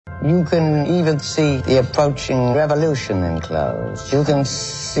You can even see the approaching revolution in clothes. You can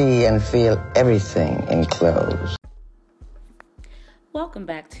see and feel everything in clothes. Welcome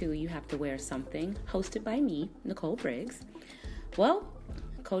back to You Have to Wear Something, hosted by me, Nicole Briggs. Well,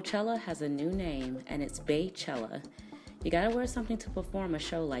 Coachella has a new name, and it's Baychella. You gotta wear something to perform a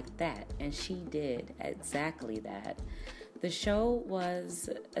show like that, and she did exactly that. The show was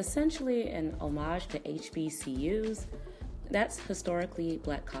essentially an homage to HBCUs. That's historically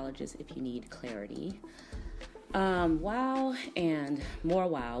black colleges, if you need clarity. Wow and more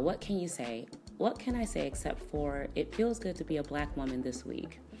wow. What can you say? What can I say except for it feels good to be a black woman this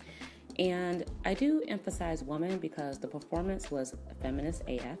week? And I do emphasize woman because the performance was feminist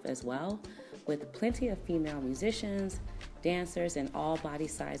AF as well, with plenty of female musicians, dancers, and all body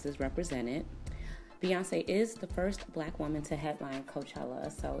sizes represented. Beyonce is the first black woman to headline Coachella,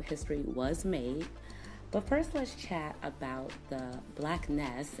 so history was made. But first, let's chat about the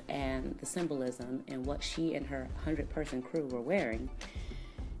blackness and the symbolism and what she and her 100-person crew were wearing.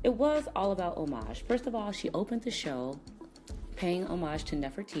 It was all about homage. First of all, she opened the show paying homage to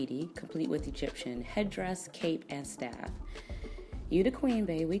Nefertiti, complete with Egyptian headdress, cape, and staff. You the queen,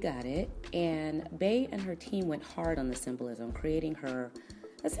 bae, we got it. And Bae and her team went hard on the symbolism, creating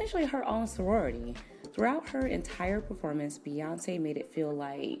essentially her own sorority. Throughout her entire performance, Beyonce made it feel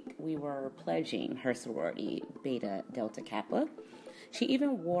like we were pledging her sorority, Beta Delta Kappa. She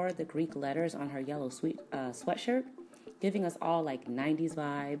even wore the Greek letters on her yellow sweatshirt, giving us all like 90s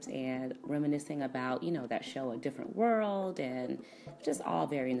vibes and reminiscing about, that show A Different World, and just all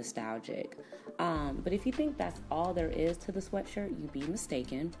very nostalgic. But if you think that's all there is to the sweatshirt, you'd be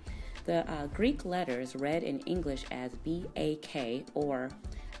mistaken. The Greek letters read in English as B-A-K or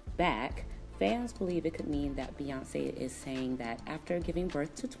back. Fans believe it could mean that Beyonce is saying that after giving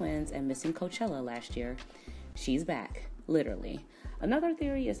birth to twins and missing Coachella last year, she's back, literally. Another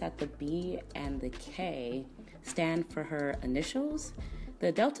theory is that the B and the K stand for her initials.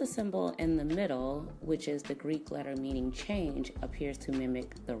 The delta symbol in the middle, which is the Greek letter meaning change, appears to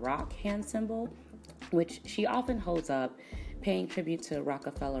mimic the rock hand symbol, which she often holds up, paying tribute to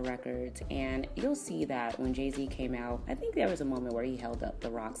Rockefeller Records. And you'll see that when Jay-Z came out, I think there was a moment where he held up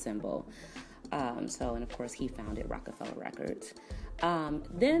the rock symbol. And of course he founded Rockefeller Records.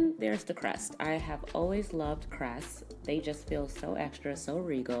 Then there's the crest. I have always loved crests. They just feel so extra, so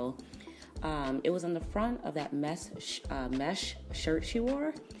regal. It was on the front of that mesh shirt she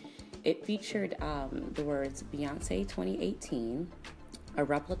wore. It featured the words Beyonce 2018, a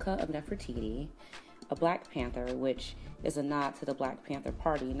replica of Nefertiti, a Black Panther, which is a nod to the Black Panther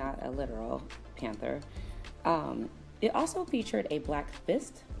Party, not a literal panther. It also featured a black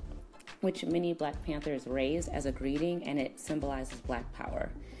fist, which many Black Panthers raised as a greeting, and it symbolizes Black power.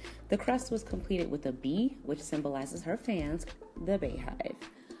 The crest was completed with a bee, which symbolizes her fans, the Bayhive.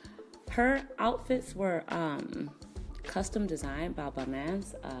 Her outfits were custom designed by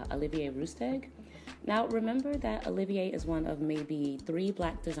Balmain's Olivier Rousteing. Now, remember that Olivier is one of maybe 3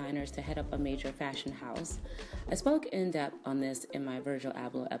 Black designers to head up a major fashion house. I spoke in depth on this in my Virgil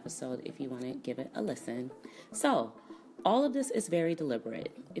Abloh episode if you want to give it a listen. So, all of this is very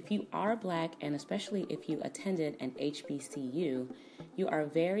deliberate. If you are Black, and especially if you attended an HBCU, you are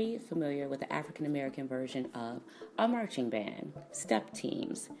very familiar with the African American version of a marching band, step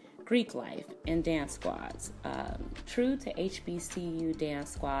teams, Greek life, and dance squads. True to HBCU dance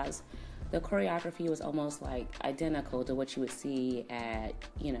squads, the choreography was almost like identical to what you would see at,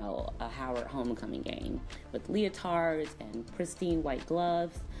 a Howard homecoming game, with leotards and pristine white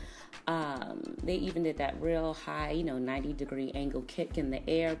gloves. They even did that real high, 90-degree angle kick in the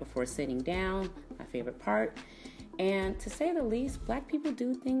air before sitting down, my favorite part. And to say the least, Black people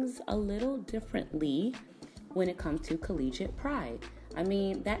do things a little differently when it comes to collegiate pride. I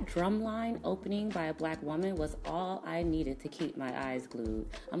mean, that drum line opening by a Black woman was all I needed to keep my eyes glued.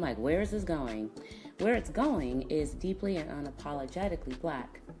 I'm like, where is this going? Where it's going is deeply and unapologetically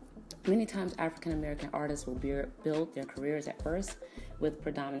Black. Many times African American artists will build their careers at first with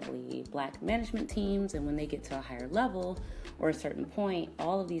predominantly Black management teams, and when they get to a higher level or a certain point,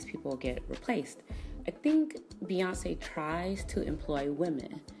 all of these people get replaced. I think Beyonce tries to employ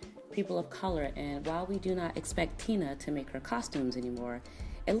women, people of color, and while we do not expect Tina to make her costumes anymore,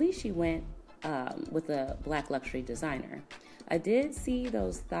 at least she went with a Black luxury designer. I did see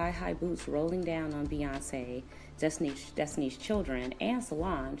those thigh-high boots rolling down on Beyonce, Destiny's Children, and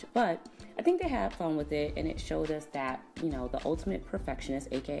Solange, but I think they had fun with it, and it showed us that, the ultimate perfectionist,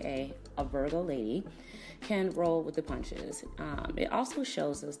 aka a Virgo lady, can roll with the punches. It also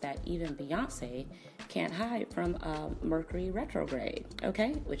shows us that even Beyonce can't hide from Mercury retrograde,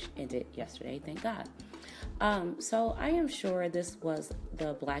 okay? Which ended yesterday, thank God. So I am sure this was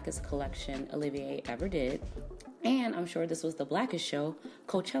the blackest collection Olivier ever did. And I'm sure this was the blackest show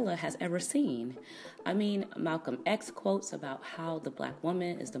Coachella has ever seen. I mean, Malcolm X quotes about how the black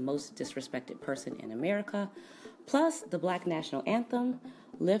woman is the most disrespected person in America. Plus, the black national anthem,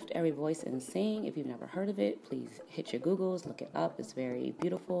 Lift Every Voice and Sing. If you've never heard of it, please hit your Googles, look it up. It's very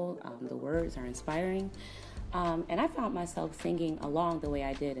beautiful. The words are inspiring. And I found myself singing along the way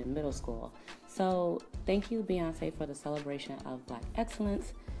I did in middle school. So thank you, Beyonce, for the celebration of black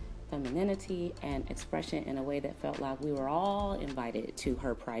excellence, femininity, and expression in a way that felt like we were all invited to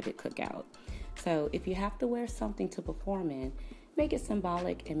her private cookout. So if you have to wear something to perform in, make it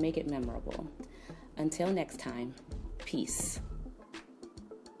symbolic and make it memorable. Until next time, peace.